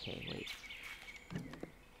 Okay, wait.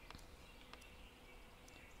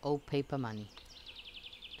 Oh, paper money.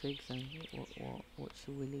 Twigs and what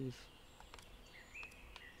should we leave?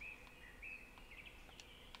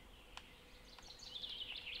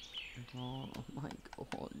 Oh my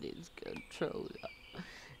god, this controller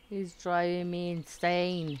is driving me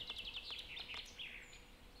insane.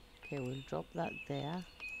 Okay, we'll drop that there.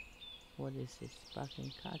 What is this?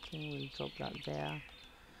 Packing cutting, we'll drop that there.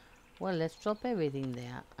 Well, let's drop everything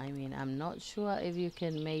there. I mean, I'm not sure if you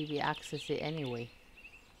can maybe access it anyway.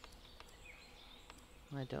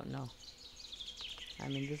 I don't know. I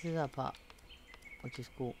mean, this is our part, which is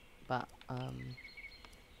cool, but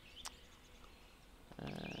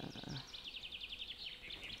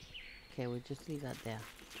okay, we'll just leave that there.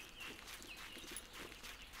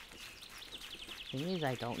 Thing is,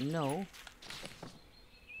 I don't know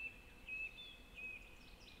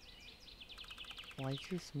why is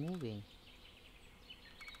this moving.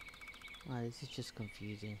 Oh, this is just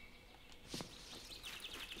confusing.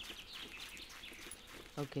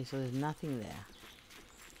 Okay, so there's nothing there.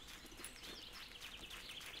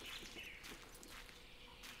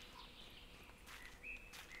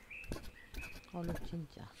 Oh, look,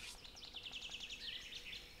 ginger.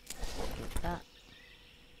 Get that.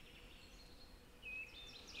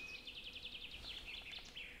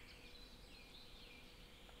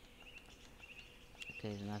 Okay,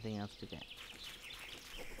 there's nothing else to get.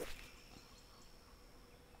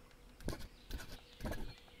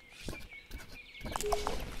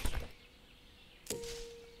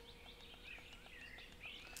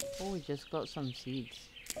 Oh, we just got some seeds.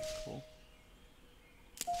 Cool.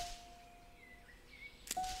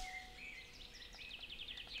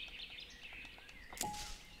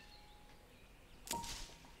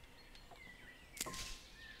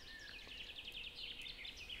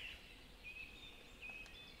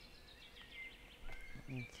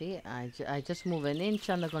 See, I just move an inch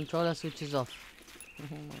and the controller switches off.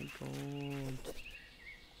 Oh my god.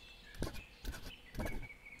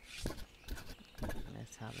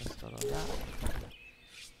 Let's harvest all of that.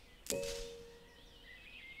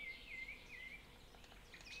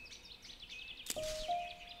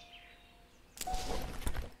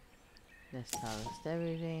 Let's harvest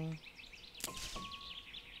everything.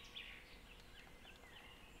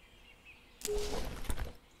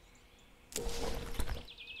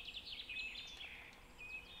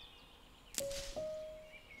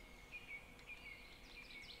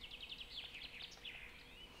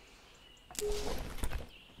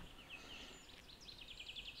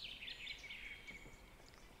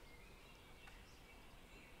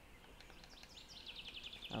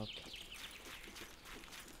 Okay.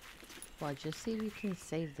 Well, just see if you can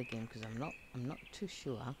save the game, because I'm not too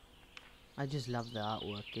sure. I just love the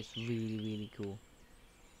artwork. It's really cool.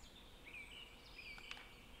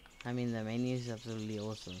 I mean, the menu is absolutely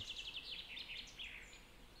awesome.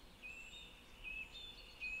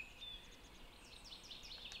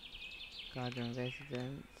 Garden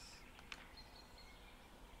residence.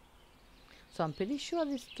 So I'm pretty sure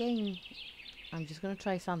this game, I'm just gonna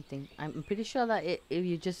try something. I'm pretty sure that if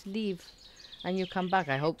you just leave and you come back,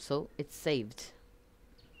 I hope so, it's saved.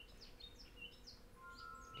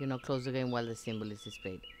 Do not close the game while the symbol is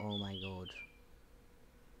displayed. Oh my god.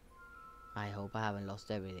 I hope I haven't lost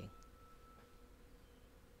everything.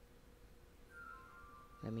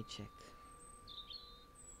 Let me check.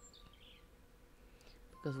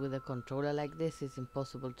 Because with a controller like this, it's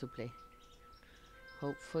impossible to play.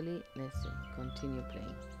 Hopefully, let's see, continue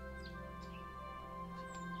playing.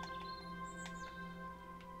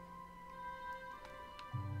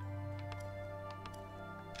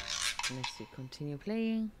 Let's see, continue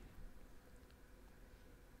playing.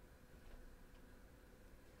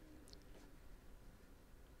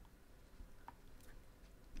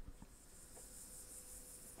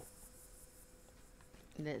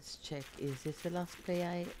 Let's check. Is this the last place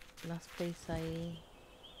I?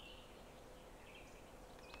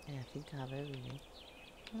 Yeah, I think I have everything.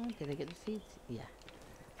 Oh, did I get the seeds? Yeah.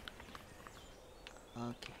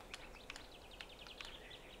 Okay.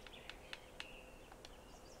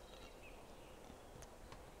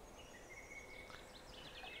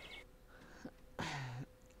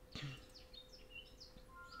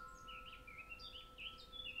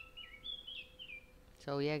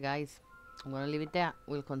 So yeah, guys, I'm gonna leave it there.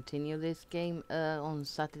 We'll continue this game on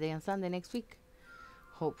Saturday and Sunday next week.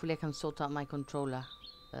 Hopefully I can sort out my controller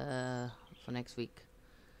for next week.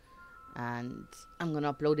 And I'm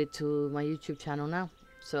gonna upload it to my YouTube channel now.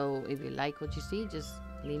 So if you like what you see, just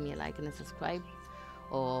leave me a like and a subscribe.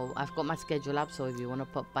 Or I've got my schedule up, so if you want to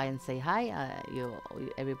pop by and say hi,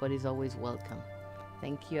 everybody's always welcome.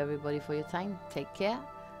 Thank you everybody for your time. Take care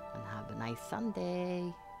and have a nice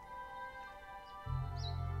Sunday.